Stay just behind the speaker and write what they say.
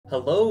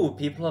Hello,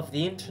 people of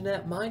the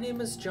internet, my name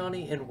is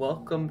Johnny and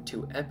welcome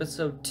to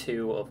episode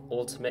 2 of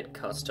Ultimate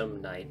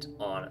Custom Night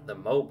on the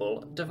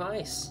mobile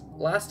device.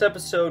 Last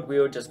episode we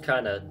were just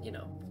kinda,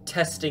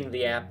 testing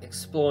the app,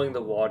 exploring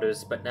the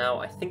waters, but now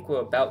I think we're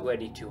about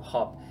ready to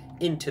hop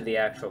into the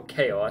actual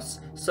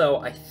chaos. So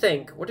I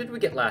think, what did we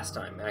get last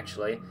time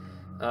actually?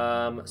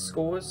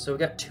 Scores, so we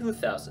got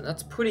 2,000,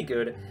 that's pretty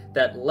good.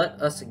 That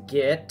let us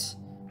get,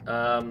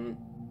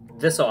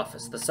 this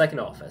office, the second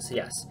office,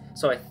 yes.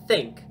 So I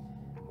think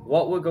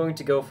what we're going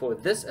to go for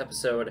this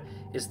episode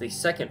is the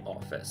second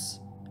office.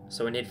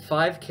 So we need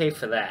 5k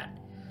for that.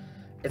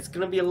 It's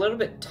going to be a little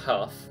bit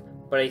tough,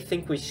 but I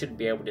think we should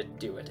be able to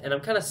do it. And I'm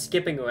kind of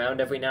skipping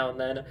around every now and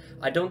then.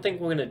 I don't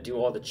think we're going to do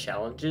all the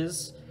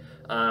challenges.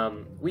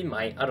 We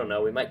might, I don't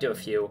know, we might do a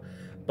few.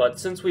 But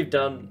since we've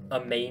done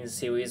a main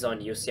series on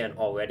UCN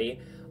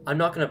already, I'm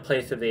not going to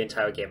play through the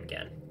entire game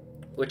again.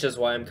 Which is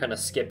why I'm kind of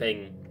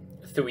skipping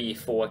 3,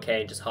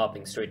 4k and just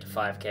hopping straight to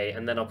 5k,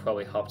 and then I'll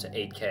probably hop to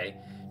 8k.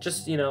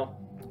 Just,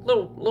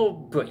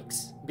 little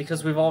breaks,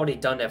 because we've already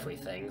done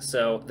everything,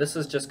 so this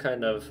is just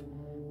kind of,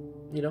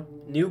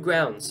 new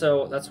ground,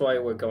 so that's why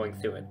we're going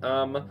through it.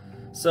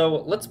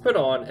 So let's put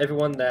on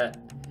everyone that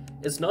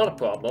is not a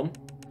problem.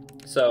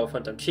 So,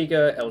 Funtime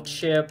Chica, El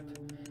Chip,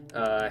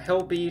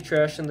 Helpy,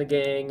 Trash in the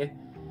Gang,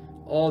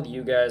 all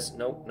you guys,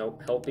 nope,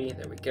 Helpy,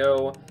 there we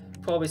go.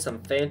 Probably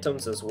some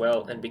Phantoms as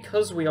well, and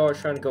because we are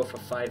trying to go for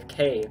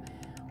 5k,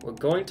 we're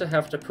going to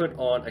have to put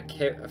on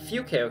a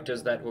few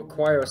characters that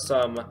require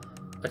some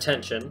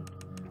attention.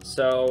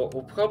 So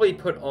we'll probably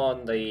put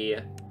on the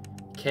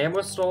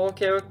camera stall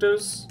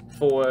characters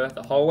for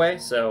the hallway.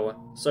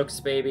 So Circus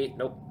Baby,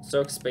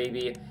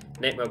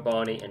 Nightmare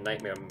Bonnie, and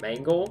Nightmare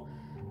Mangle.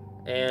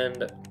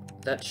 And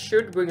that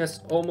should bring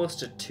us almost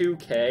to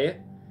 2k.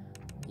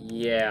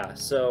 Yeah,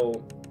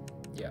 so,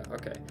 yeah,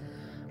 okay.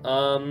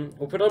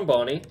 We'll put on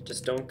Bonnie,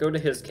 just don't go to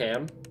his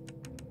cam.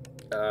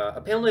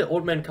 Apparently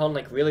Old Man Con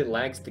really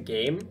lags the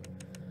game.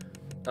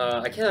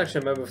 I can't actually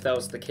remember if that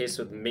was the case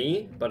with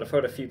me, but I've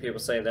heard a few people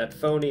say that.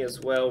 Phony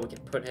as well, we can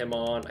put him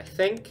on, I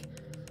think.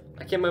 I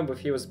can't remember if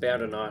he was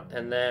bad or not.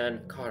 And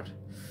then, God,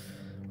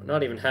 we're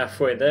not even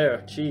halfway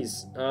there,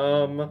 jeez.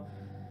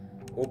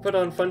 We'll put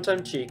on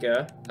Funtime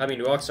Chica,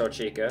 Rockstar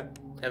Chica,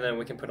 and then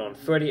we can put on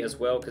Freddy as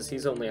well, because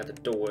he's only at the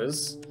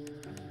doors.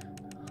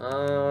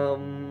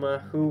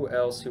 Who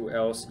else?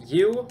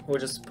 We'll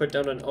just put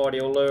down an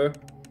audio lure.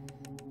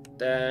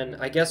 Then,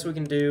 I guess we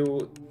can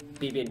do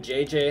BB and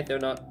JJ, they're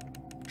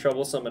not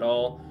troublesome at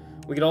all.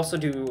 We could also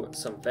do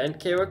some vent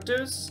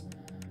characters,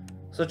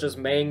 such as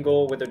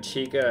Mangle, Withered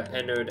Chica,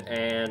 Ennard,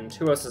 and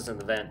who else is in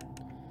the vent?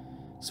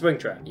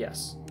 Springtrap,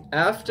 yes.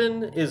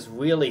 Afton is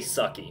really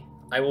sucky.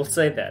 I will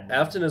say that.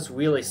 Afton is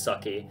really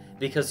sucky,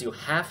 because you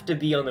have to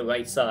be on the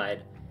right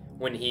side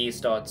when he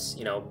starts,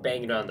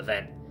 banging around the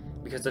vent.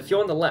 Because if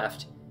you're on the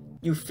left,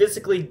 you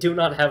physically do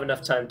not have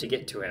enough time to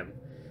get to him.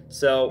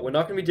 So, we're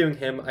not going to be doing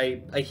him.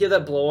 I hear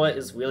that Blower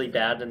is really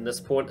bad in this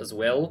port as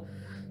well.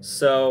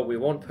 So, we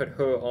won't put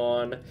her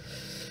on.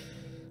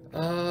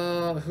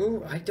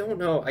 Who? I don't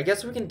know. I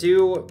guess we can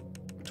do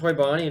Toy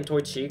Bonnie and Toy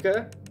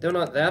Chica. They're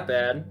not that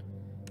bad.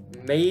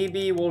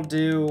 Maybe we'll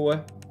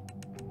do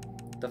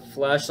the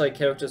flashlight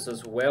characters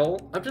as well.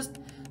 I'm just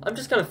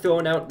kind of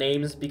throwing out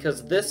names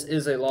because this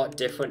is a lot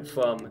different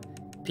from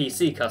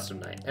PC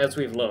Custom Night, as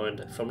we've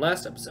learned from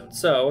last episode.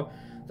 So,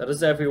 that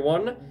is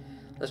everyone.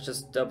 Let's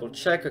just double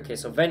check. Okay,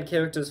 so vent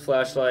characters,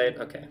 flashlight,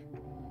 okay.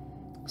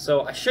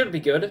 So I should be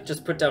good.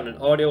 Just put down an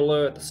audio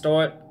lure at the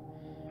start.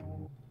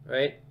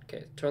 Right?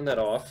 Okay, turn that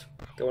off.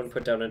 Go and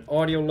put down an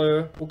audio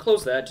lure. We'll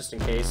close that just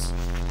in case.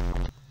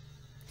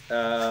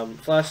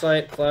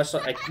 Flashlight.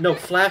 No,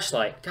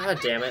 flashlight. God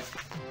damn it.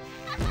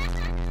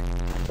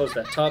 Close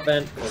that top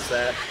vent. Close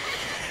that.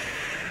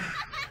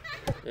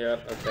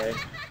 Yep, okay.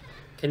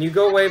 Can you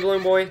go away,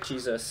 Balloon Boy?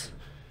 Jesus.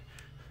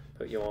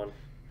 Put you on.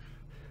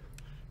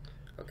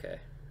 Okay.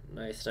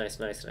 Nice. Whew.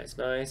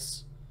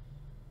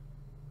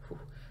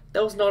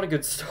 That was not a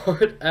good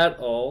start at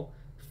all.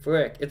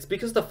 Frick. It's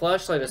because the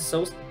flashlight is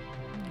so...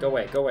 Go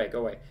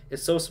away.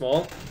 It's so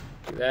small.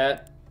 Do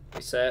that.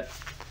 Reset.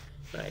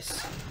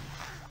 Nice.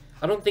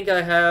 I don't think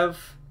I have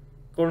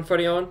Golden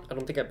Freddy on. I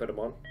don't think I put him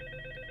on.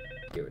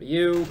 Get rid of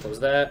you.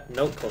 Close that.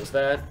 Nope, close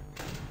that.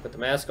 Put the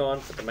mask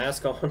on.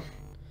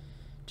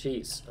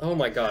 Jeez. Oh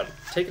my god.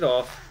 Take it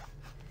off.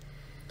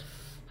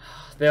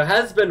 There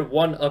has been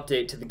one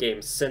update to the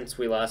game since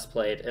we last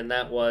played, and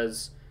that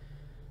was...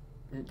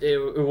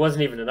 It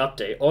wasn't even an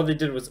update. All they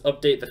did was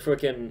update the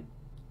frickin'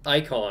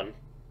 icon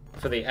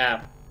for the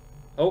app.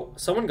 Oh,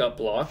 someone got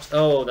blocked.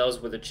 Oh, that was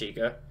with a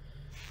Chica.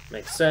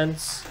 Makes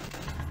sense.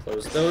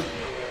 Close those.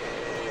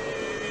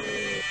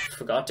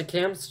 Forgot to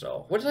cam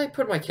stall. What did I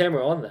put my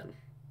camera on then?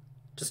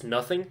 Just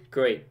nothing?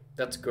 Great.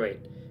 That's great.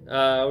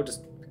 We'll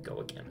just go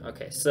again.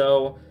 Okay,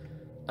 so...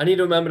 I need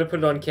to remember to put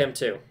it on cam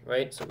 2,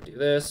 right? So we'll do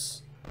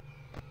this.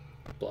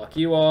 Block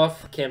you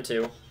off. Cam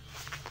 2.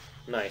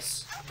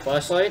 Nice.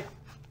 Flashlight.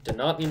 Did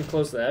not mean to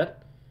close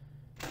that.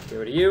 Get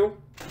rid of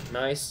you.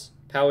 Nice.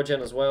 Power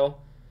gen as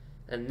well.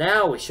 And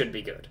now we should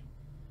be good.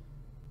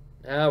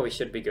 Now we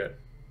should be good.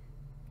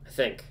 I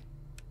think.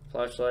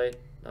 Flashlight.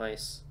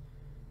 Nice.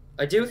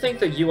 I do think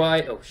the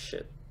UI... Oh,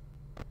 shit.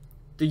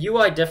 The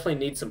UI definitely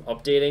needs some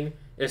updating,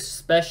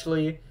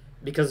 especially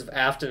because of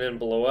Afton and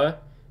Blower.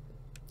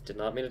 Did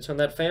not mean to turn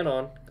that fan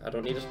on. I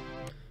don't need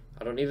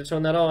to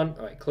turn that on.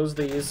 Alright, close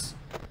these.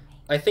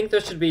 I think there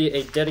should be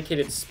a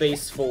dedicated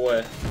space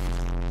for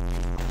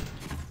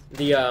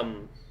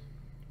the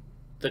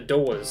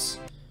doors.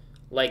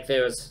 Like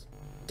there's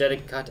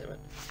God damn it.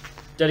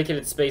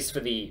 Dedicated space for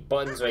the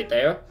buttons right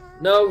there.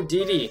 No,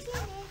 Dee Dee.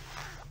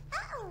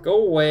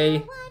 Go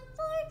away.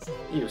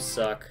 You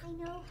suck.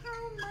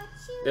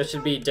 There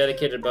should be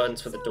dedicated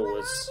buttons for the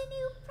doors.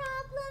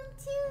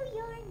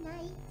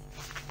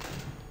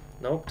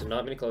 Nope, did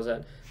not mean to close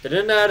that. They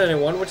didn't add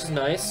anyone, which is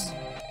nice.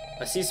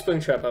 I see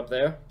Springtrap up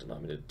there. Did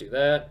not mean to do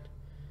that.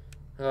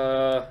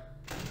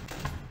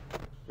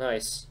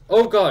 Nice.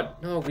 Oh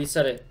god! No,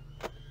 reset it.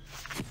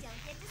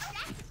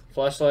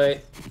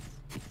 Flashlight.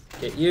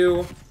 Get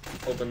you.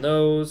 Open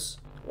those.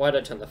 Why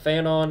did I turn the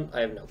fan on?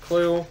 I have no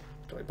clue.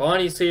 Joy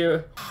Bonnie's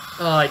here.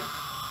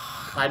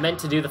 Oh, I meant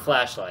to do the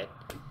flashlight.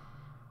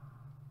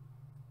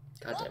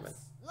 God damn it.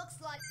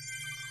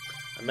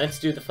 I meant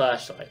to do the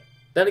flashlight.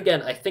 Then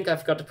again, I think I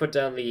forgot to put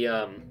down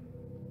the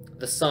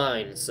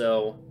sign,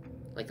 so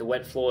like the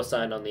wet floor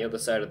sign on the other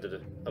side of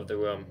the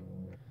room.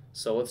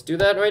 So let's do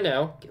that right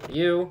now. Give it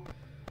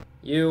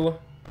you,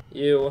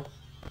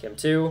 Kim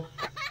 2,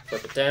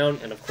 flip it down,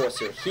 and of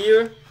course you're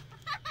here.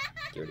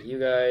 Give it to you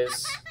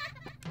guys.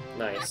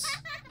 Nice.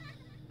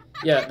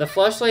 Yeah, the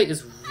flashlight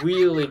is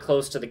really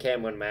close to the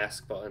camera and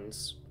mask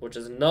buttons, which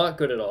is not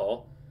good at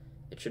all.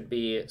 It should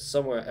be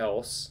somewhere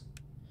else.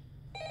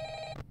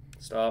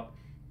 Stop.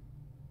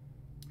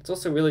 It's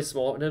also really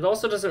small, and it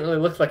also doesn't really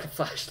look like a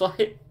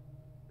flashlight.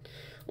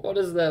 What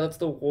is that? That's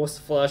the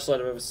worst flashlight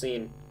I've ever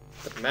seen.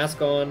 Put the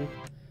mask on.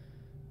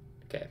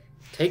 Okay.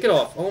 Take it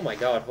off. Oh my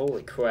god,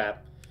 holy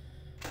crap.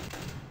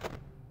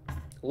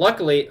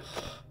 Luckily,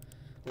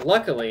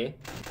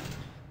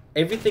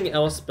 everything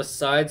else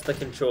besides the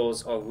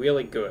controls are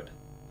really good.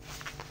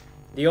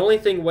 The only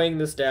thing weighing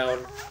this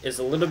down is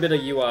a little bit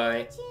of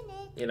UI,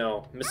 you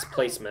know,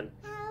 misplacement.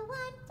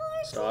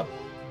 Stop.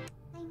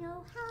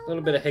 A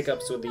little bit of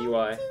hiccups with the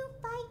UI.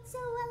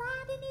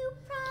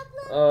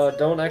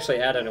 Don't actually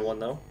add anyone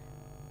though.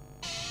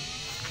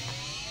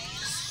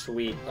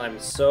 Sweet. I'm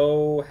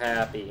so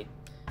happy.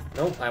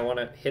 Nope, I want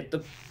to hit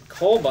the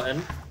call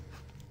button.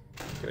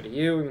 Go to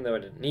you, even though I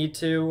didn't need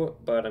to,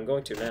 but I'm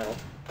going to now.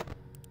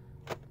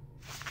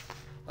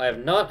 I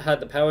have not had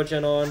the power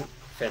gen on.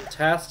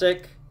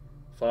 Fantastic.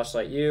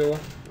 Flashlight you.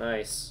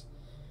 Nice.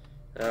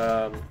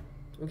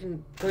 We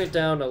can bring it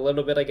down a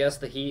little bit, I guess,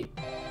 the heat.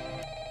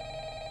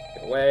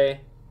 Get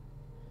away.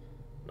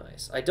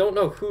 Nice. I don't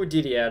know who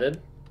Dee Dee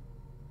added.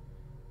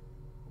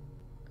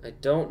 I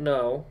don't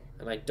know,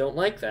 and I don't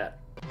like that.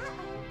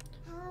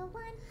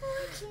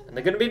 And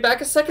they're gonna be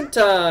back a second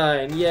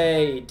time!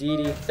 Yay, Dee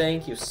Dee,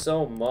 thank you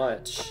so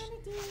much.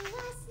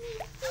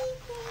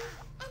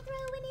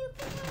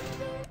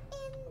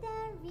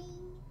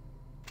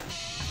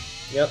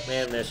 Yep,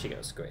 and there she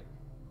goes. Great.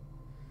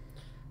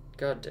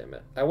 God damn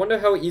it. I wonder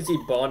how easy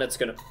Bonnet's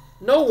gonna...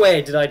 No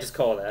way did I just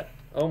call that.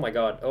 Oh my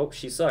god. Oh,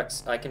 she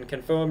sucks. I can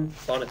confirm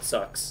Bonnet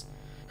sucks.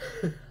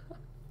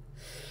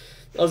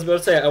 I was about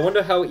to say, I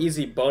wonder how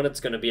easy Bonnet's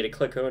gonna be to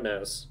click her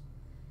nose.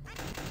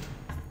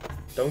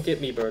 Don't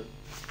get me, bird.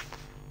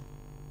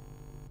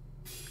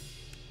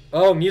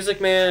 Oh,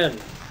 Music Man!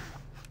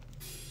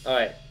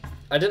 Alright.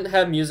 I didn't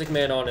have Music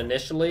Man on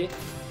initially,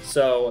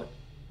 so...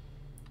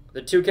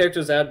 The two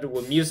characters added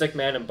were Music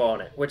Man and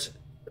Bonnet, which,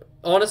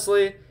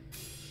 honestly,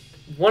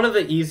 one of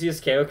the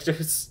easiest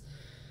characters.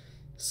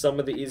 Some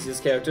of the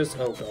easiest characters.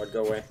 Oh god,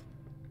 go away.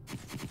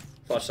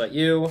 Flashlight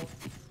you.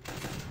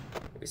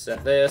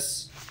 Reset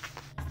this.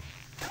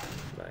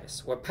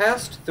 Nice. We're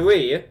past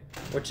 3,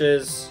 which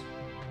is...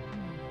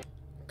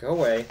 Go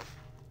away.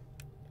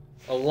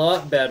 A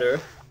lot better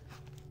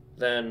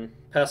than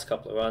past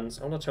couple of runs.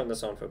 I want to turn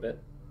this on for a bit.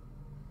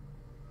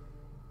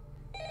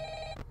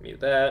 Mute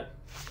that.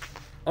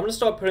 I'm gonna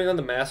start putting on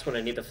the mask when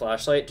I need the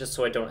flashlight, just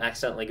so I don't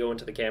accidentally go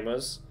into the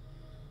cameras.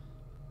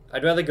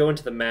 I'd rather go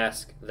into the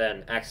mask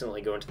than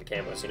accidentally go into the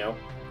cameras, you know?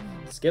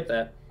 Skip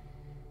that.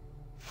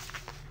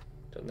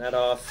 Turn that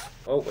off.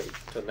 Oh, wait.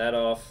 Turn that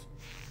off.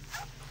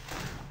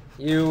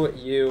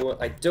 You.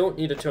 I don't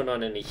need to turn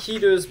on any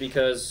heaters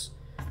because,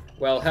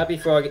 well, Happy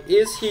Frog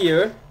is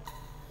here.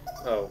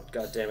 Oh,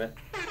 god damn it.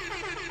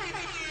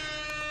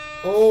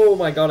 Oh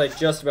my god, I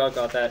just about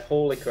got that.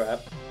 Holy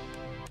crap.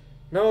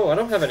 No, I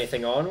don't have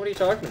anything on. What are you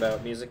talking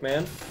about, Music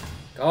Man?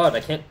 God, I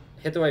can't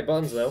hit the right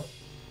buttons, though.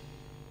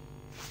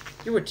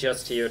 You were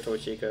just here,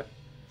 Torchica.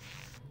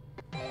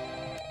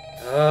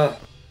 Ugh.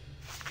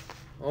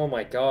 Oh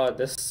my god,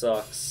 this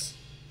sucks.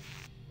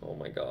 Oh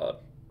my god.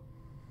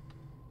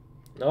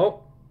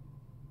 Nope.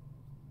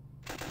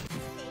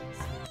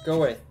 Go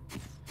away.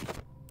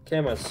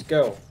 Cameras,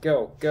 go,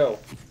 go, go.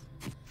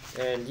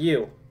 And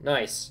you.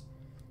 Nice.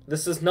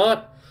 This is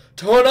not...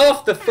 Turn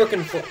off the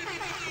frickin'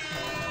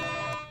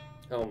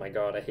 Oh my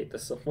god, I hate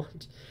this so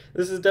much.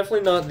 This is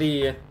definitely not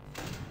the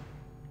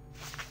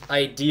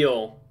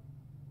ideal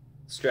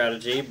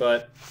strategy,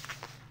 but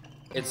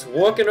it's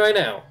working right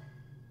now.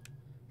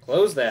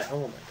 Close that.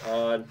 Oh my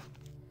god.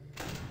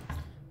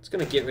 It's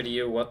gonna get rid of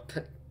you, what?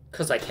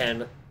 Cause I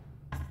can.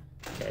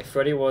 Okay,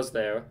 Freddy was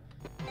there.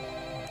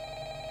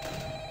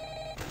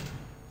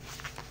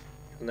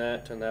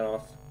 Turn that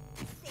off.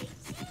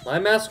 My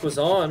mask was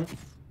on.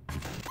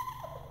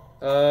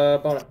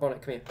 Bonnet, come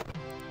here.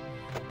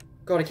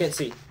 God, I can't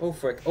see. Oh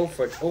frick, oh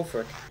frick, oh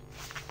frick.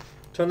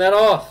 Turn that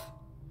off!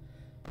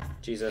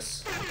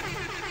 Jesus.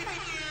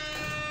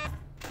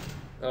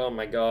 Oh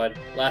my god.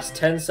 Last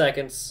 10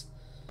 seconds.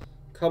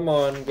 Come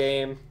on,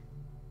 game.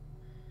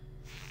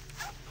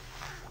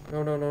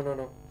 No, no, no, no,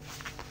 no.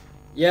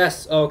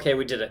 Yes! Okay,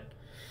 we did it.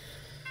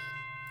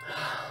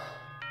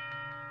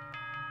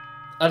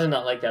 I did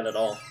not like that at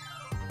all.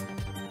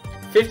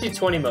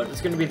 50-20 mode is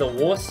going to be the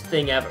worst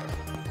thing ever.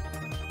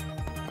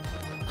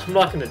 I'm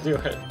not going to do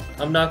it.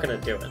 I'm not going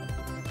to do it.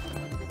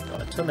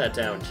 God, turn that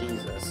down,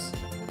 Jesus.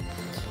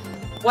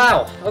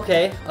 Wow,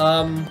 okay,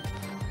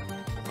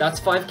 that's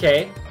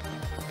 5K.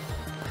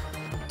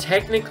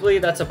 Technically,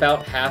 that's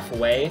about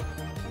halfway.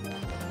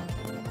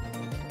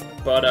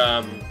 But,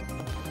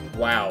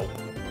 wow.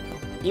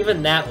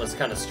 Even that was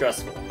kind of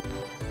stressful.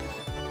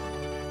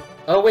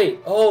 Oh, wait.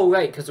 Oh,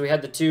 right, because we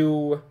had the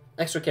 2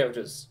 extra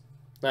characters.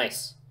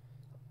 Nice.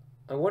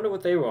 I wonder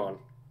what they were on.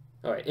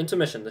 Alright,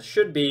 intermission. This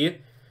should be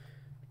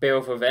Bear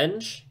of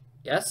Revenge.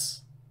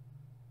 Yes?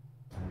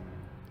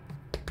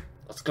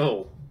 Let's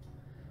go.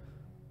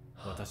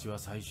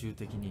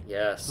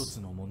 Yes.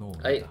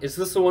 Is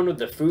this the one with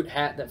the fruit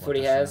hat that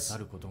Freddy has?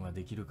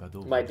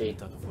 Might be.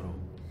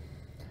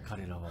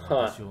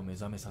 Huh.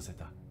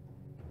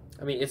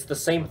 I mean, it's the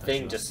same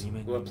thing, just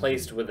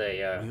replaced with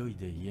a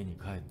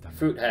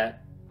fruit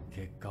hat.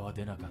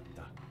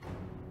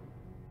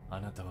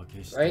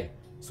 Right?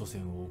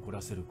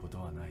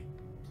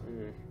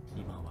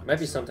 Might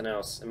be something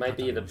else. It might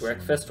be the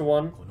breakfast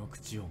one,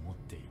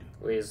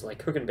 where he's like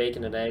cooking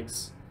bacon and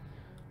eggs.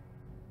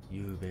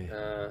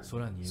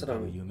 Sort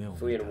of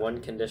free in one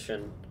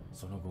condition.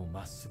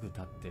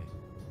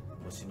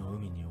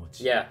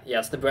 Yeah,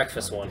 it's the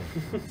breakfast one.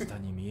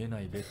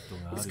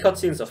 These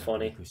cutscenes are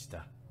funny.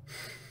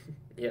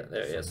 Yeah,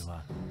 there he is.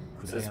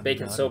 So this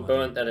bacon's so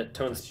burnt that it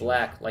turns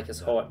black like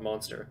his heart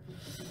monster.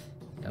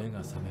 Yep.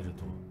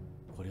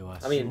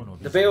 I mean,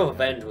 the Bear of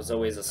Revenge was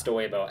always a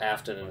story about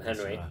Afton and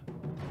Henry.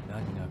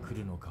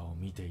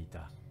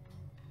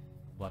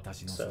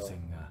 So,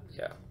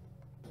 yeah.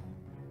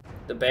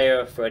 The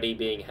bear, Freddy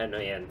being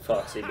Henry, and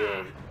Foxy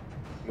being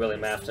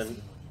William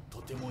Afton.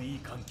 The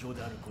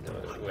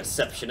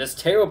reception is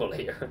terrible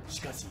here.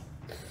 Scott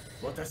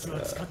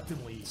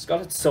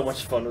had so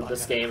much fun with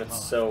this game,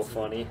 it's so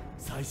funny.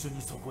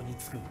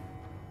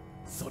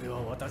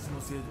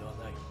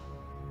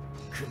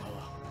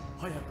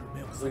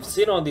 We've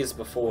seen all these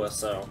before,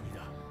 so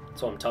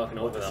that's why I'm talking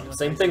over them.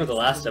 Same thing with the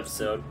last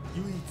episode. I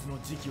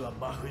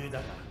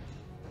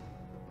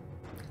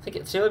think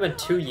it's only been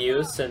 2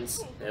 years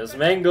since... There's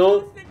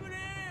Mangle!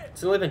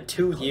 It's only been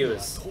 2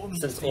 years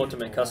since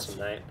Ultimate Custom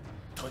Night.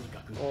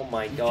 Oh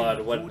my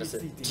god, what is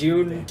it?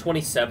 June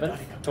 27th,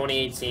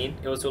 2018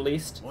 it was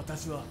released? Or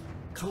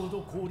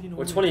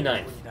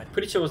 29th.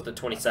 Pretty sure it was the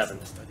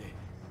 27th.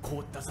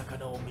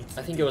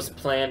 I think it was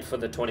planned for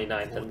the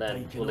 29th and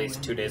then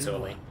released 2 days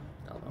early.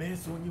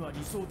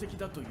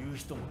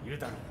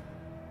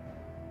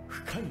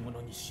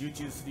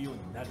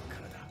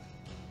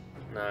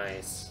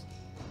 Nice.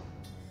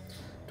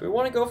 Do we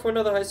want to go for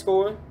another high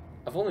score?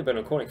 I've only been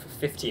recording for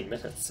 15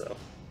 minutes, so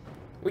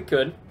we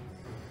could.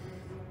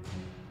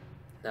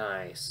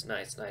 Nice.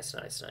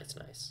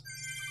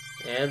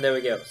 And there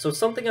we go. So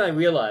something I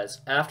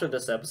realized after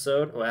this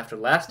episode, or after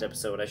last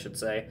episode I should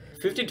say,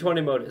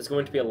 50-20 mode is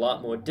going to be a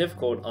lot more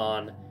difficult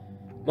on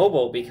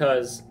mobile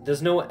because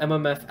there's no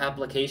MMF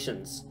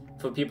applications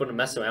for people to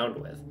mess around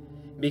with.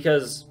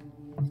 Because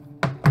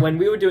when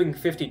we were doing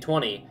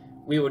 50-20,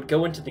 we would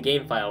go into the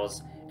game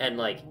files and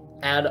like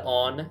add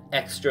on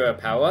extra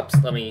power-ups.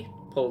 Let me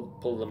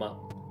pull them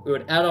up. We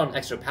would add on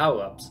extra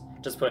power-ups,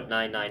 just put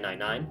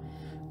 9999.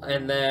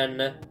 And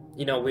then,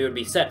 you know, we would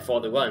be set for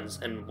all the runs,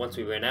 and once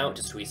we ran out,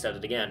 just reset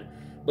it again.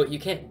 But you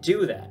can't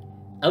do that.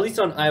 At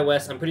least on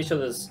iOS, I'm pretty sure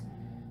there's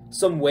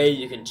some way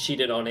you can cheat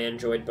it on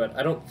Android, but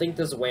I don't think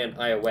there's a way on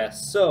iOS,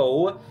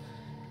 so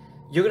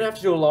you're gonna have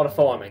to do a lot of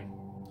farming.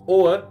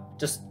 Or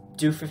just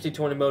do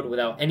 50-20 mode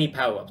without any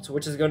power-ups,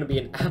 which is going to be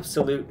an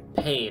absolute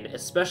pain,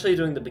 especially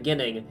during the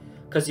beginning,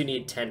 because you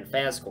need 10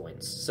 Faz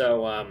coins.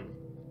 So,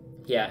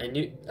 yeah,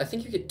 and I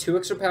think you get 2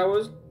 extra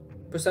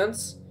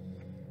percents.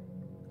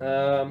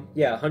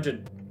 Yeah,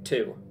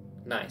 102.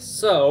 Nice.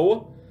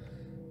 So,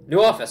 new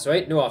office,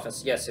 right? New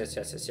office. Yes.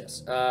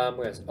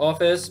 Where is it?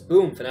 Office.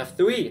 Boom. FNaF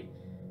 3.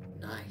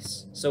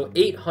 Nice. So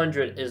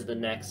 800 is the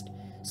next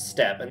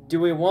step. And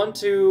do we want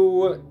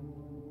to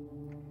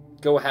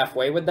go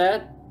halfway with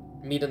that?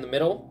 Meet in the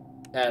middle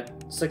at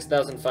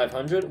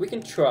 6,500? We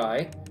can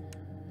try.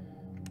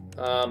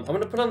 I'm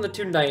gonna put on the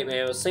 2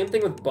 nightmares. Same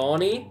thing with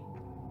Bonnie.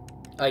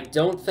 I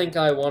don't think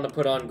I want to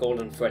put on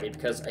Golden Freddy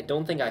because I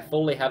don't think I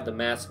fully have the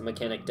mask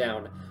mechanic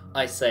down,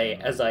 I say,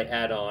 as I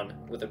add on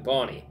with a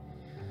Bonnie.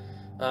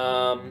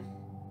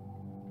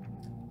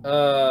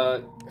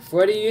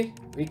 Freddy,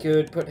 we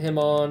could put him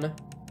on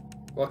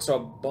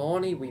Rockstar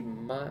Bonnie, we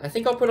might... I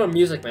think I'll put on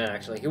Music Man,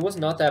 actually. He was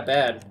not that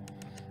bad.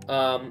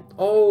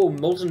 Oh,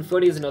 Molten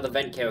Freddy is another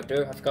vent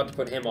character. I forgot to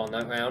put him on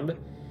that round.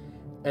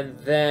 And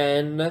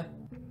then...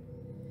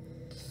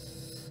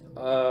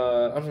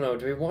 I don't know,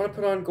 do we want to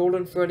put on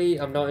Golden Freddy?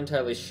 I'm not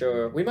entirely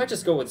sure. We might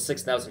just go with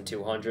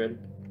 6,200.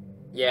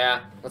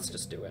 Yeah, let's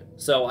just do it.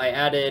 So I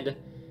added...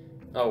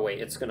 Oh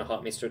wait, it's gonna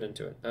hop me straight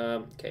into it.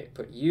 Okay,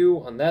 put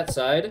you on that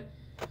side.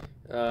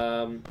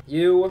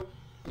 You,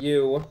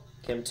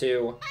 Kim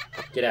 2,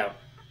 get out.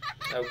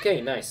 Okay,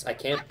 nice. I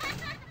can't...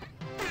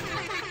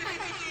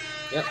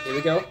 Yep, here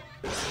we go.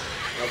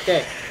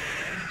 Okay.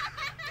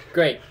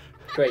 Great.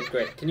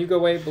 Can you go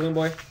away, Balloon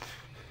Boy?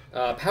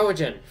 Power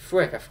gen.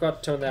 Frick, I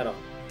forgot to turn that on.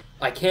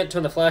 I can't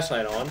turn the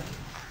flashlight on.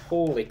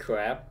 Holy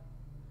crap.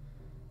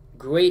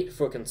 Great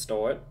frickin'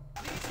 start.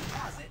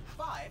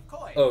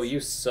 Oh, you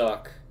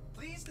suck.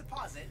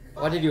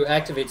 Why did you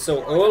activate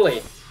so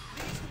early?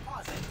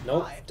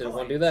 Nope, didn't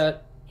want to do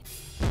that.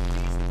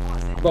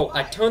 Whoa,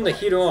 I turned the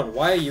heater on.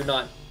 Why are you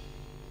not...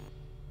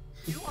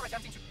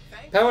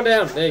 Power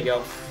down. There you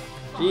go.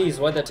 Jeez,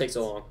 why'd that take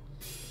so long?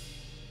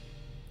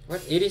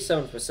 What?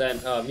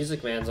 87%.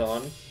 Music Man's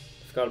on.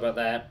 Forgot about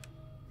that.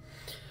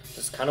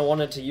 Just kind of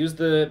wanted to use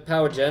the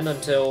power gen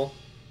until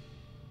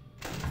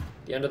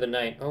the end of the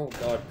night. Oh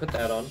god, put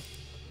that on.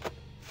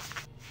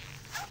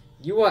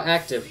 You are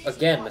active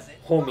again,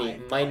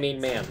 homie, my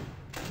main man.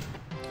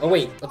 Oh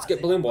wait, let's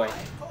get Balloon Boy.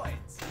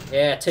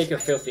 Yeah, take your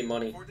filthy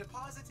money.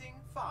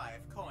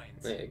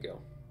 There you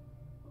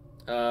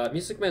go.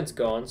 Music Man's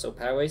gone, so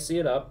power AC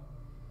it up.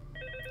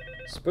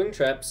 Spring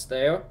Trap's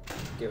there.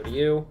 Go to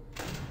you.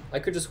 I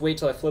could just wait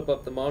till I flip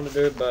up the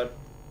monitor, but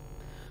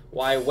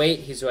why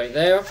wait? He's right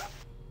there.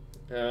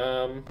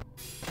 Turn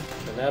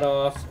that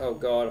off. Oh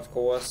god, of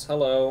course.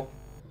 Hello.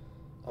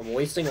 I'm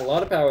wasting a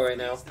lot of power right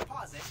now.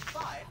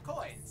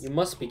 You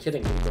must be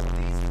kidding me, bro.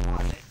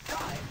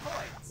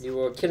 You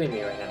are kidding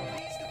me right now.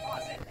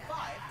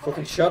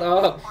 Fucking shut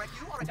up.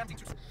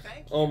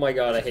 Oh my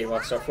god, I hate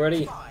Rockstar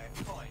Freddy.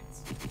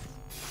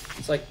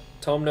 It's like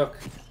Tom Nook.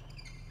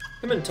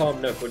 Him and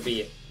Tom Nook would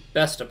be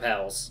best of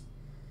pals.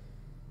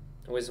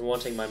 Always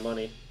wanting my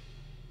money.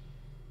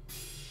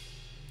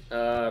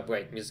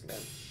 Wait, Music Man.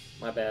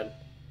 My bad.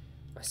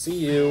 I see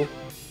you.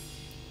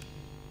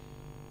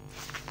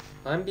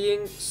 I'm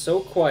being so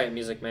quiet,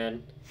 Music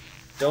Man.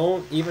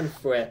 Don't even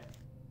fret.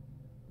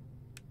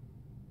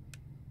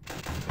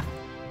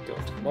 Go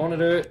to the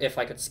monitor. If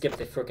I could skip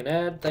the frickin'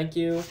 ad, thank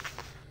you.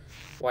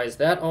 Why is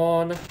that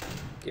on?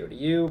 Go to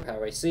you,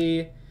 power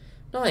AC.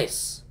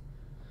 Nice.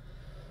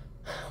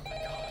 Oh my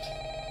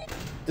god.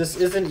 This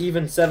isn't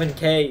even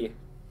 7K.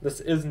 This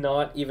is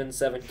not even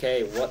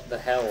 7K. What the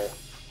hell?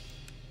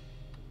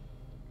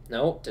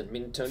 Nope, didn't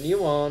mean to turn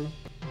you on.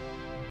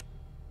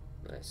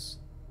 Nice.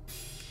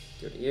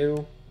 Go to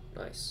you.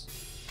 Nice.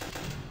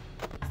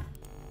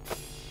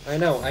 I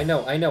know.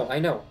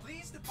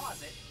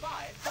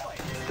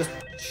 Just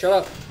shut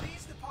up.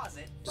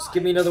 Just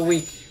give me another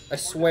week. I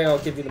swear I'll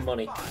give you the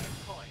money.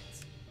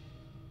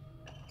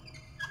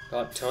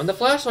 God, turn the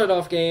flashlight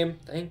off, game.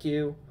 Thank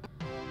you.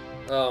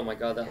 Oh my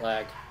god, that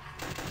lag.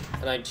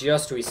 And I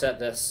just reset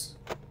this.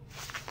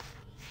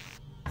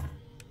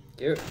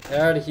 Get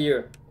out of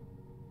here.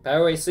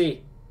 Power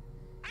AC.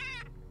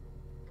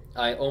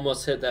 I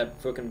almost hit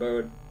that frickin'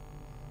 bird.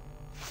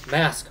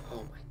 Mask.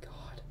 Oh my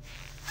god.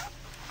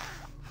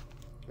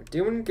 We're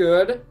doing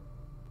good.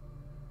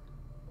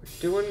 We're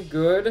doing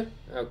good.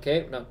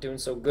 Okay, not doing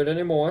so good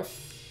anymore.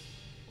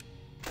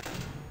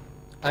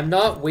 I'm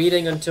not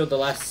waiting until the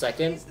last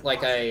second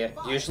like I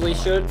usually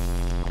should.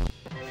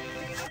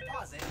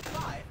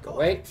 Go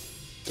away.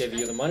 Give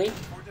you the money.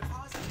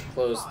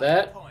 Close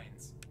that.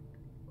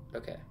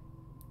 Okay.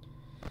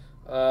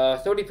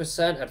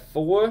 30% at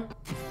 4.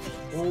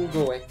 Oh,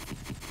 go away.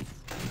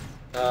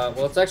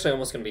 Well, it's actually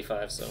almost gonna be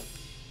 5, so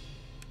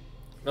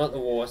not the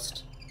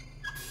worst.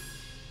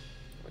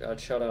 Oh my god,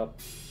 shut up.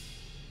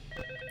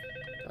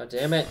 God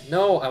damn it.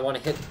 No, I want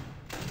to hit.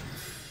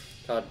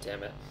 God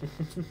damn it.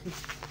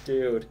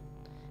 Dude.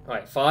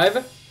 Alright, 5.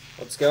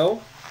 Let's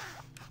go.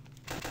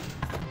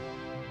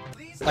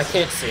 I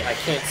can't see.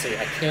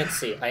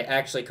 I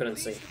actually couldn't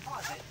see.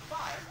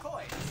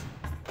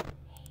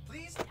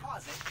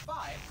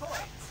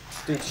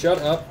 Dude, shut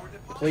up.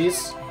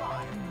 Please.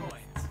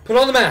 Put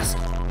on the mask!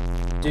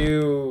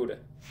 Dude.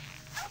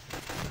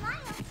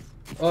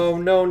 Oh,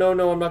 no,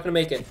 I'm not gonna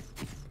make it.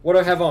 What do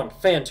I have on?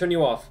 Fan, turn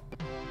you off.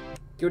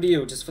 Go to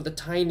you, just for the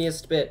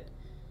tiniest bit.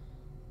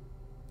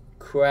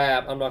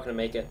 Crap, I'm not gonna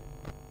make it.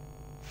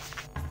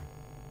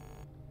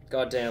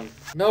 God damn.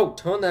 No,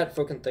 turn that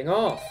fucking thing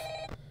off.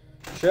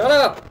 Shut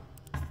up!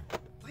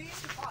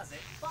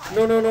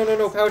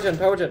 No, power gen.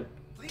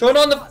 Turn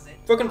on the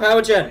fucking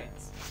power gen!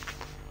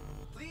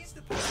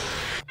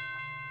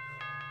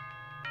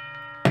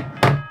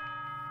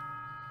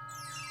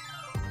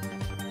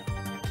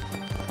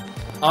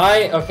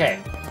 Okay.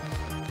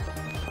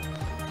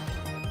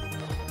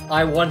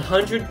 I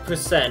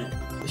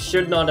 100%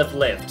 should not have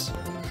lived.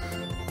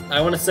 I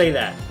want to say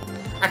that.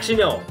 Actually,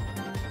 no.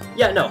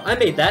 Yeah, no, I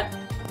made that.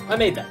 I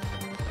made that.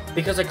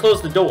 Because I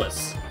closed the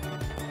doors.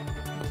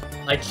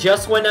 I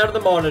just went out of the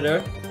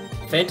monitor.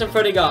 Phantom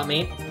Freddy got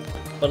me.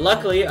 But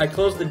luckily, I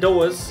closed the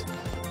doors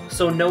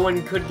so no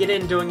one could get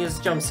in during his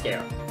jump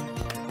scare.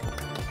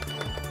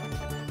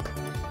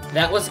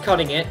 That was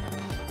cutting it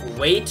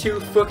way too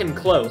frickin'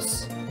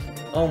 close.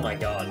 Oh my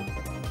god.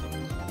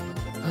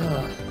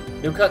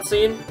 New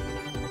cutscene?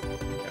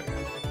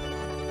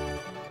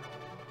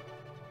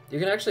 You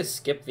can actually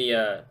skip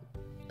the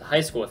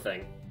high school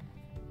thing.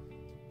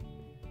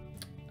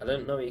 I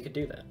didn't know you could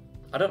do that.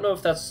 I don't know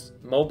if that's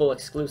mobile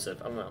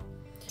exclusive. I don't know.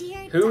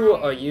 Dear Who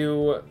are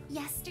you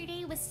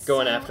yesterday was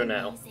going so after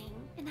now? amazing,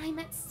 and I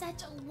met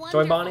such a wonderful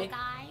Toy Bonnie?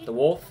 guy, The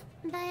Wolf?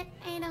 but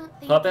I don't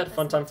think Puppet? it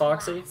was Funtime meant to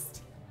Foxy?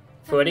 last.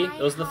 Freddy? For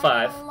Those are the my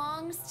 5. heart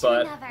belongs to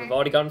But another. we've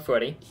already gotten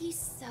Freddy. He's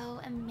so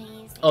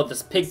amazing. Oh,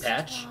 this pig and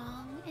patch.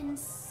 strong and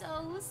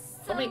so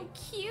mean,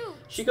 cute.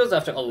 She goes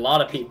after a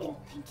lot of people.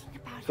 I've been thinking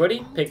about him Freddy,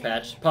 all Pig day.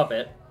 Patch,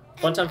 Puppet,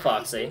 And Funtime I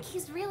Foxy, think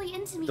he's really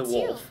into me the too.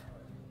 Wolf.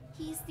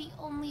 He's the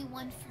only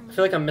one for me. I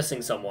feel like I'm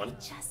missing someone. I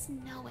just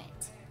know it.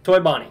 Toy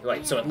Bonnie,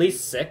 right, so at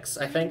least 6,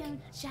 I think. I know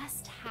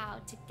just how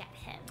to get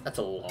him. That's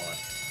a lot.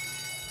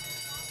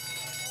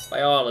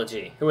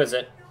 Biology. Who is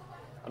it?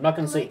 I'm not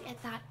gonna see. Look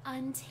at that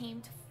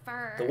untamed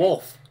fur. The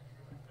Wolf.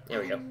 There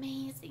we That go.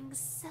 amazing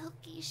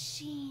silky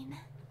sheen.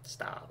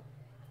 Stop.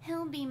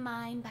 He'll be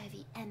mine by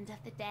the end of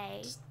the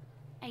day.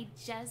 I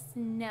just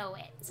know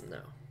it.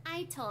 No.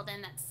 I told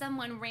him that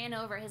someone ran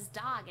over his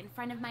dog in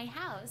front of my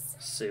house.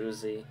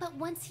 Susie. But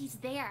once he's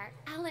there,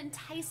 I'll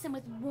entice him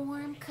with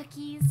warm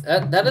cookies.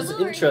 That is lure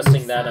him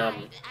interesting that,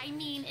 inside. I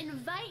mean,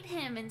 invite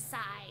him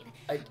inside.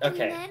 okay. And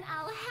then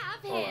I'll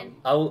have him.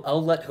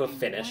 I'll let her And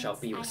finish. I'll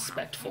once be I have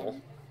respectful.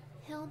 him,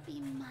 he'll be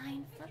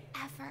mine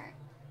forever.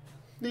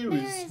 There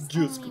is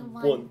just only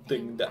one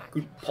thing that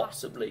could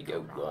possibly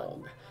go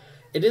wrong.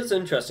 It is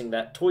interesting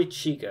that Toy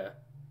Chica,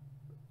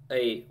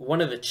 one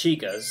of the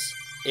Chicas,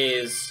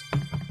 is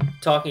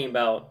talking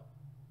about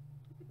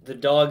the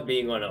dog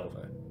being run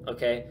over,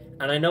 okay?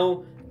 And I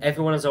know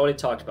everyone has already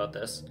talked about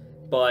this,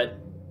 but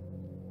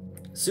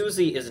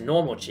Susie is a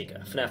normal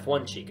Chica, FNaF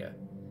 1 Chica.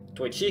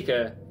 Toy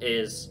Chica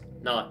is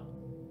not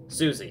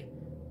Susie.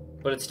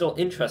 But it's still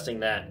interesting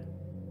that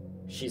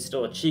she's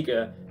still a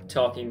Chica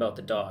talking about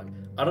the dog.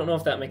 I don't know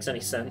if that makes any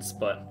sense,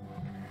 but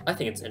I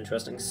think it's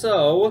interesting.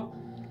 So,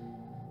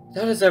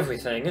 that is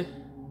everything.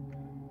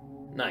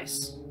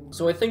 Nice.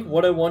 So I think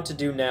what I want to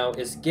do now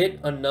is get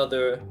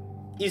another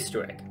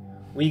Easter egg.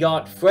 We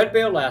got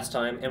Fredbear last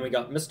time, and we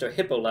got Mr.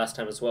 Hippo last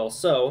time as well,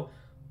 so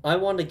I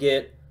want to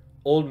get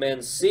Old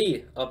Man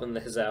C up in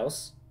his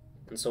house.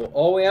 And so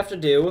all we have to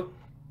do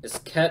is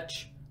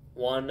catch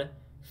one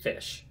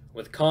fish,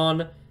 with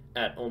Con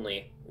at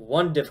only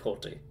 1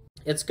 difficulty.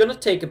 It's gonna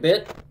take a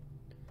bit,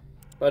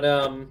 but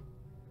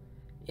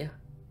yeah.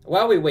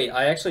 While we wait,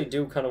 I actually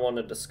do kind of want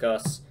to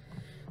discuss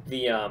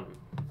the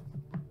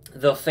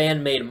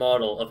fan-made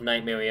model of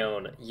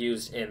Nightmarionne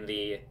used in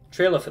the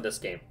trailer for this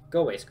game.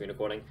 Go away, screen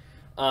recording.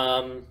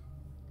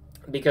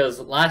 Because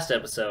last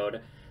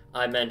episode,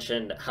 I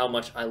mentioned how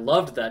much I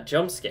loved that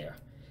jump scare.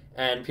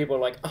 And people are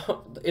like,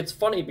 oh, it's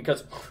funny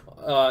because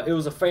it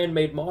was a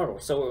fan-made model,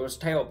 so it was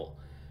terrible.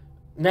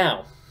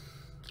 Now,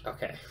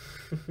 okay.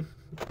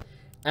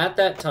 At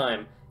that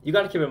time, you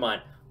gotta keep in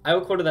mind, I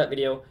recorded that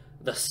video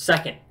the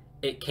second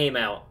it came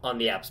out on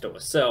the App Store.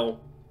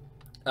 So,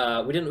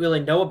 we didn't really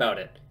know about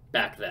it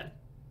back then.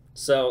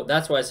 So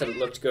that's why I said it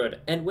looked good.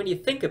 And when you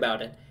think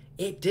about it,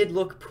 it did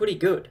look pretty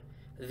good.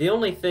 The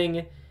only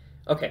thing...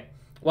 Okay,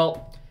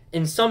 well,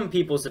 in some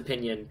people's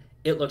opinion,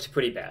 it looked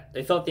pretty bad.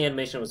 They thought the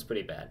animation was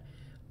pretty bad.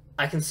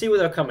 I can see where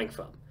they're coming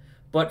from.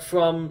 But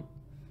from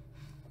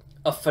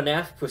a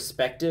FNaF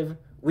perspective,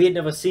 we had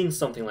never seen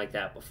something like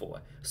that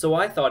before. So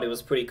I thought it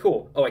was pretty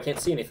cool. Oh, I can't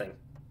see anything.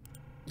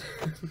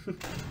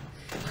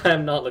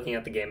 I'm not looking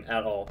at the game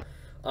at all.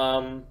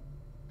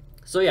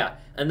 So yeah,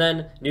 and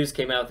then news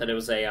came out that it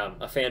was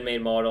a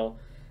fan-made model,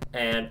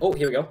 and oh,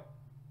 here we go.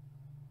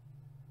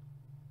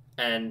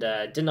 And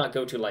did not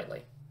go too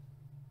lightly.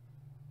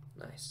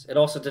 Nice. It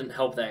also didn't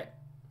help that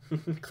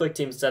Click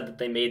Team said that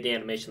they made the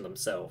animation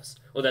themselves,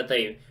 or that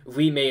they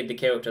remade the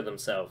character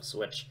themselves,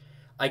 which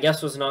I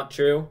guess was not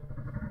true.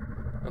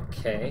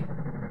 Okay.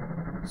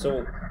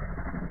 So,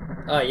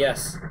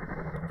 yes.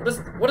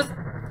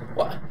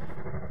 What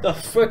the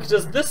frick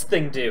does this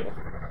thing do?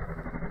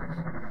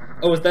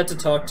 Oh, is that to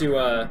talk to,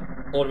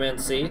 Old Man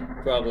C?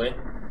 Probably.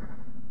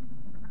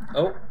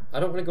 Oh, I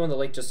don't want to go in the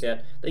lake just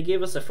yet. They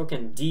gave us a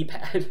frickin'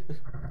 D-pad.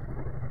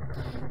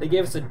 They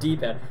gave us a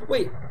D-pad.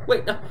 Wait,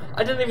 no,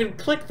 I didn't even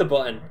click the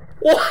button.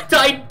 What?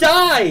 I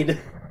died!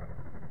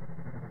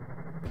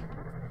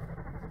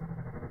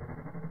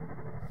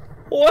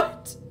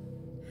 What?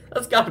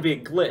 That's gotta be a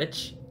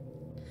glitch.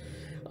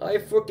 I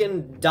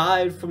frickin'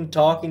 died from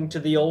talking to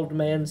the Old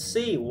Man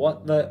C.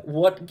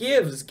 What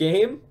gives,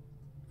 game?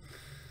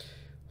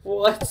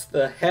 What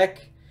the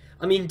heck?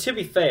 I mean, to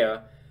be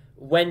fair,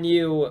 when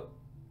you,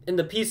 in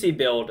the PC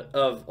build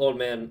of Old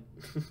Man,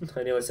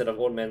 I nearly said of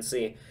Old Man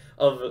C,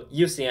 of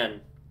UCN,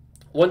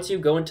 once you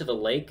go into the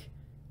lake,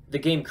 the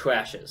game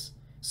crashes.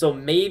 So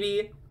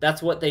maybe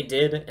that's what they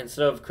did.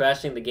 Instead of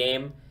crashing the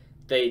game,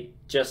 they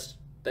just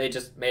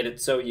made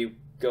it so you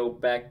go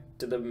back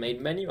to the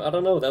main menu. I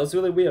don't know, that was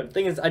really weird.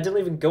 Thing is, I didn't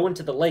even go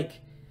into the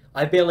lake.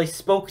 I barely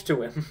spoke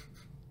to him.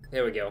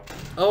 There we go.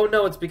 Oh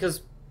no, it's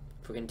because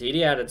freaking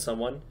Didi added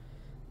someone.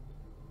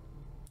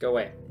 Go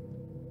away.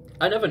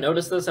 I never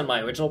noticed this in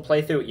my original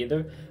playthrough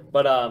either,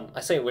 but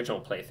I say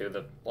original playthrough,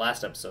 the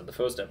last episode, the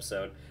first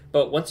episode.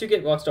 But once you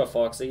get Rockstar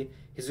Foxy,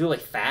 he's really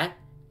fat,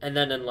 and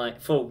then in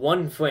like, for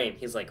one frame,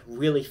 he's like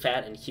really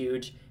fat and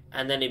huge,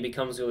 and then he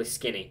becomes really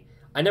skinny.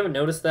 I never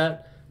noticed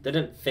that. They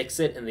didn't fix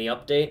it in the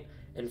update.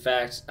 In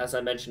fact, as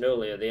I mentioned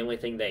earlier, the only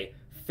thing they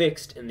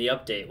fixed in the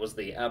update was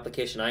the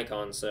application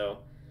icon, so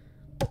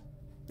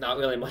not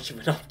really much of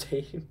an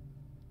update.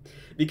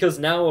 Because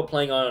now we're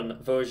playing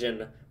on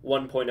version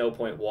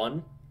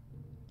 1.0.1.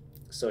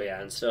 So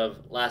yeah, instead of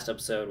last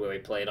episode where we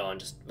played on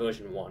just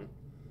version 1.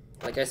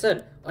 Like I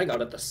said, I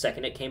got it the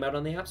second it came out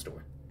on the App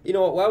Store. You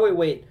know what, while we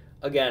wait,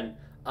 again,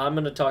 I'm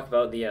going to talk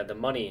about the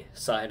money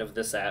side of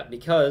this app,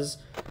 because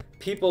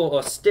people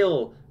are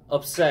still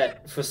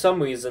upset for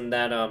some reason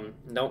that,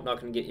 nope, not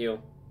gonna get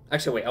you.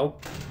 Actually, wait,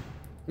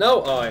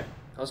 no, I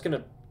was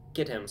gonna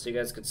get him so you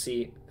guys could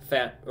see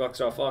fat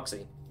Rockstar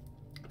Foxy.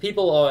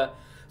 People are,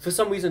 for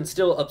some reason,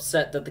 still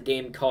upset that the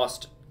game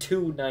cost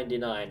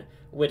 $2.99,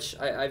 which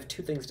I have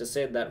two things to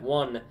say to that.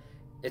 One,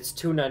 it's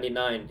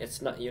 $2.99, it's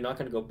not, you're not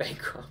gonna go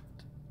bankrupt.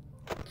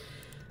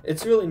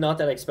 It's really not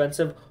that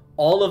expensive.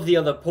 All of the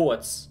other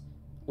ports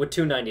were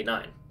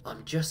 $2.99.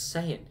 I'm just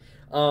saying.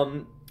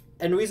 And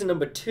reason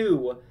number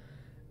two,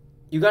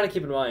 you gotta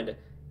keep in mind,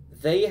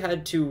 they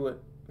had to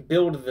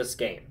build this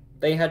game.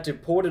 They had to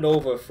port it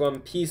over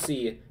from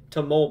PC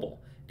to mobile.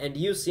 And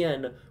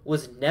UCN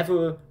was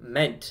never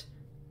meant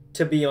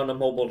to be on a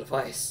mobile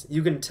device.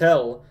 You can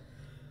tell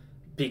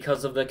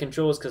because of the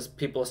controls, because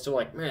people are still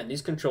like, man,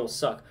 these controls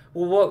suck.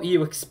 Well, what were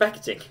you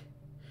expecting?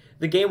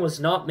 The game was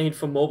not made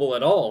for mobile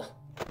at all.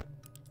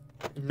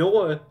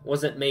 Nor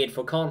was it made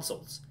for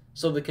consoles.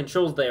 So the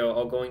controls there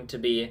are going to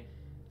be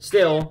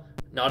still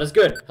not as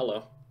good.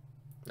 Hello.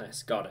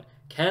 Nice, got it.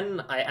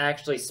 Can I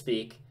actually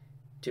speak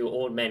to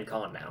Old Man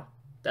Khan now?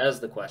 That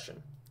is the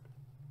question.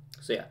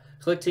 So yeah,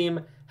 Click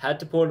Team had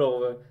to port it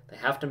over. They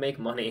have to make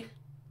money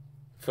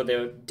for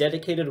their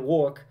dedicated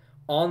work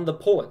on the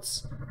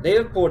ports. They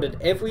have ported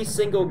every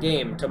single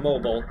game to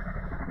mobile,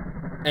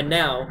 and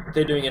now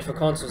they're doing it for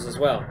consoles as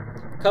well.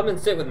 Come and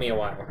sit with me a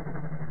while.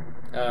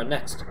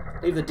 Next.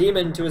 Leave the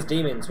demon to his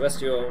demons,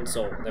 rest your own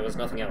soul. There was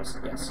nothing else,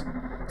 yes.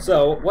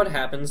 So, what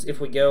happens if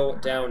we go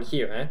down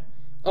here, eh?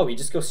 Oh, you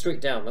just go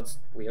straight down, that's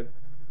weird.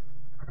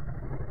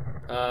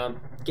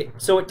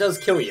 So it does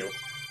kill you.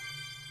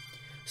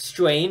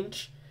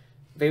 Strange.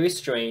 Very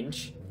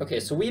strange. Okay,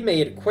 so we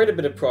made quite a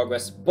bit of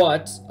progress,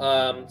 but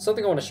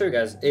something I want to show you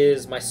guys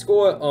is my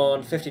score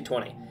on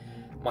 50/20.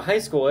 My high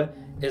score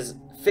is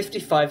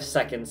 55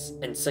 seconds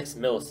and 6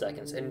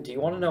 milliseconds. And do you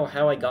want to know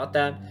how I got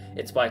that?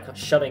 It's by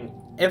shutting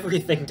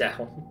everything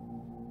down.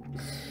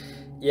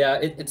 Yeah,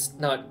 it's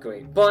not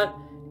great. But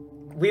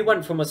we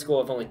went from a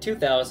score of only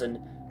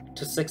 2,000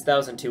 to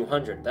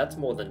 6,200. That's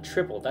more than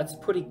triple. That's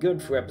pretty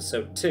good for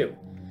episode 2.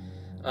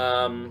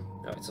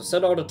 Alright, so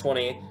set auto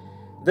 20.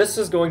 This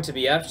is going to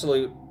be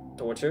absolute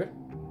torture.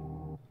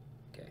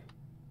 Okay.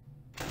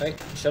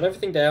 Alright, shut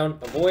everything down.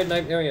 Avoid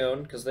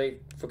Nightmarionne, because they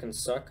freaking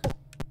suck.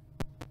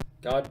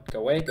 God,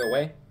 go away, go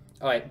away.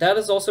 Alright, that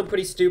is also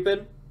pretty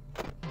stupid.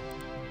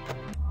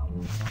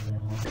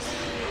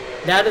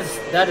 That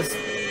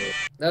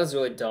is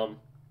really dumb.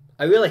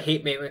 I really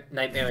hate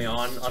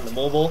Nightmarionne on the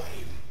mobile.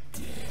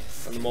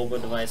 On the mobile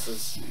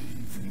devices.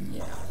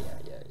 Yeah.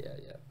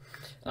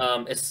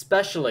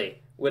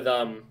 Especially with,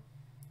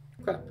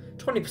 crap,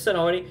 20%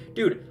 already?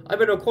 Dude, I've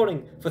been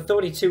recording for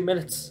 32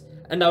 minutes,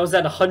 and I was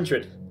at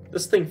 100.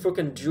 This thing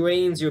freaking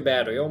drains your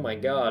battery, oh my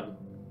god.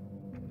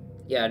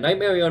 Yeah,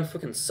 Nightmarionne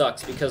freaking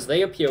sucks, because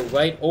they appear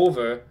right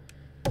over,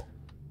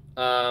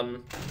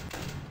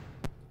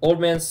 Old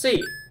Man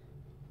C,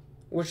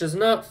 which is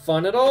not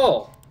fun at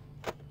all.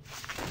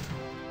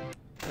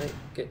 Right,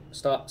 okay,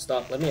 stop,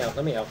 let me out,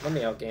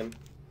 game.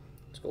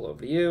 Let's go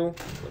over to you,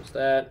 close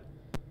that.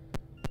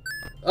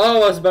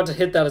 Oh, I was about to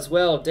hit that as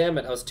well, damn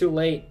it, I was too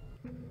late.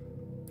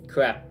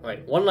 Crap,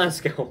 alright, one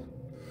last go.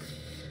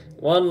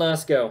 One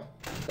last go.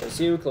 Close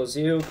you, close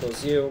you,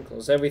 close you,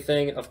 close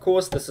everything. Of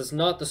course, this is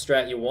not the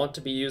strat you want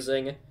to be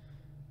using,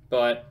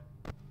 but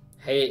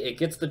hey, it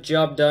gets the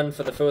job done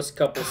for the first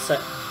couple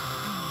seconds.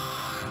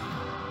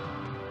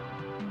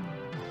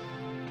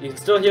 You can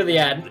still hear the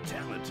ad.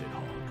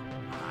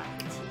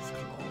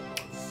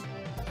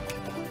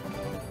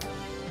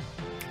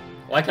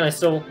 Why can I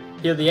still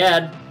hear the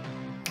ad?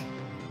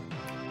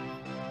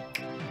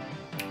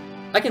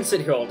 I can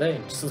sit here all day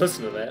and just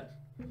listen to that.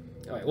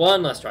 Alright,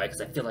 one last try, because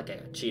I feel like I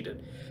got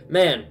cheated.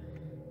 Man,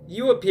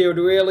 you appeared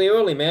really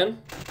early, man.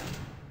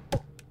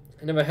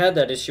 I never had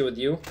that issue with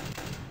you.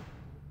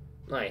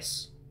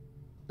 Nice.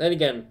 Then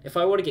again, if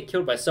I were to get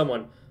killed by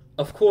someone,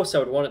 of course I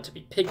would want it to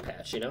be Pig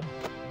Patch, you know?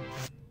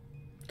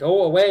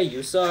 Go away,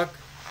 you suck.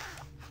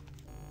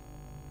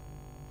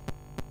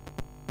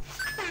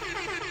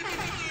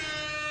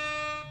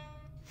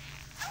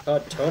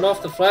 God, turn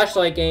off the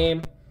flashlight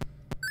game.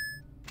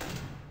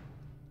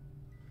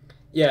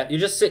 Yeah, you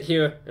just sit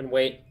here and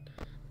wait.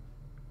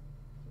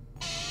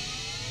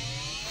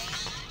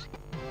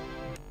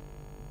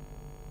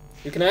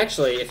 You can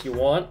actually, if you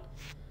want,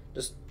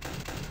 just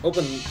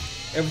open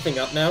everything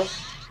up now.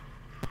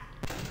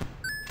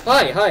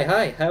 Hi,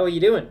 how are you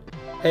doing?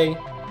 Hey,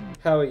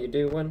 how are you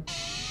doing?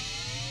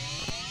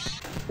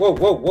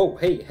 Whoa,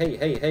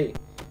 hey.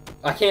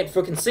 I can't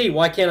fucking see,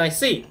 why can't I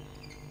see?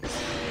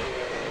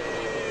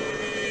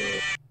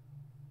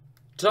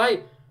 Did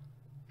I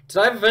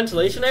have a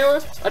ventilation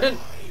error? I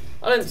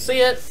didn't see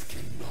it.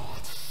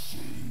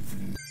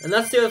 And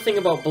that's the other thing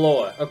about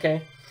Blower,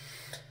 okay?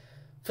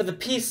 For the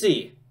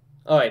PC,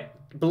 alright,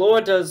 Blower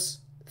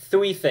does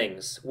 3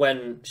 things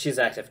when she's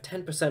active.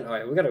 10%,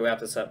 alright, we gotta wrap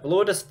this up.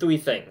 Blower does 3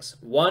 things.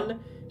 1,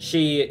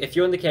 if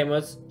you're in the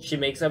cameras, she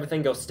makes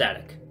everything go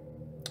static.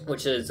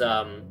 Which is,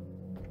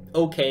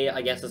 okay,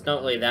 I guess it's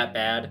not really that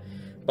bad.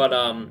 But,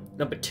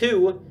 number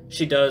 2,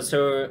 she does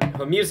her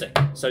music,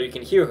 so you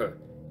can hear her.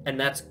 And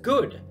that's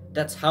good.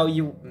 That's how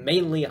you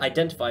mainly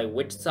identify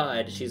which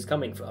side she's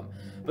coming from.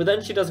 But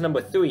then she does number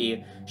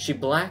 3, she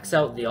blacks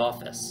out the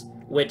office.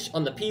 Which,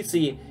 on the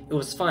PC, it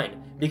was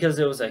fine, because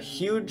there was a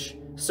huge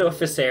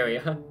surface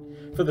area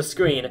for the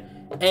screen,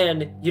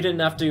 and you didn't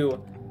have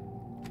to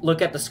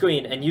look at the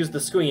screen and use the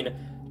screen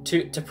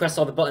to press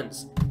all the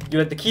buttons. You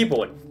had the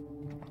keyboard.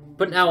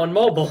 But now on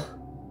mobile,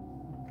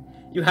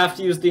 you have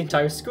to use the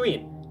entire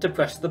screen to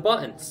press the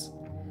buttons.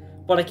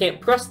 But I can't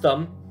press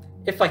them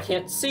if I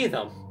can't see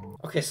them.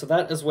 Okay, so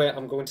that is where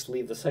I'm going to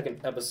leave the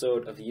second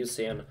episode of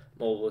UCN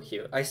Mobile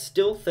here. I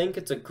still think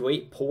it's a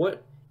great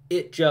port.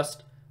 It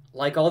just,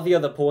 like all the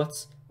other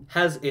ports,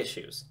 has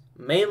issues.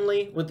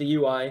 Mainly with the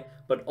UI,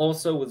 but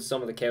also with some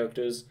of the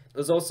characters.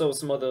 There's also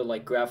some other,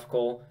 like,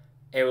 graphical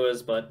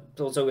errors, but it's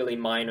also really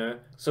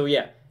minor. So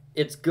yeah,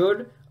 it's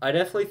good. I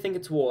definitely think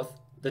it's worth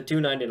the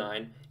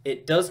 $2.99.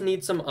 It does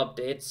need some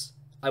updates.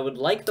 I would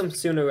like them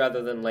sooner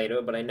rather than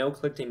later, but I know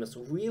ClickTeam is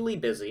really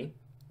busy,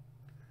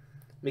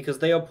 because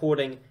they are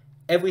porting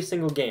every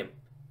single game,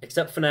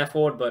 except FNaF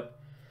AR, but,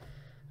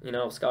 you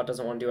know, Scott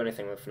doesn't want to do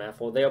anything with FNaF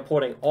AR. They are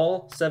porting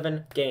all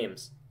 7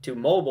 games to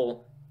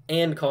mobile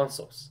and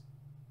consoles.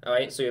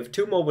 Alright, so you have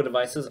 2 mobile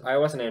devices,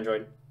 iOS and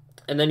Android,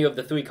 and then you have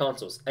the 3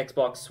 consoles,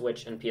 Xbox,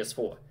 Switch, and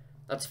PS4.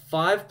 That's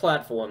 5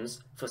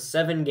 platforms for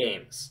 7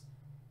 games.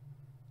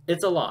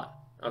 It's a lot,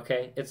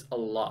 okay? It's a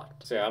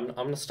lot. So yeah, I'm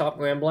gonna stop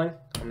rambling,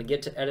 I'm gonna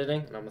get to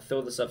editing, and I'm gonna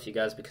throw this up for you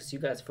guys, because you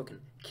guys fucking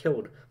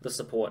killed the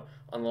support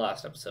on the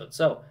last episode.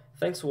 So,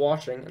 thanks for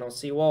watching, and I'll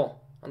see you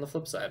all on the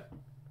flip side.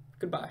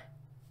 Goodbye.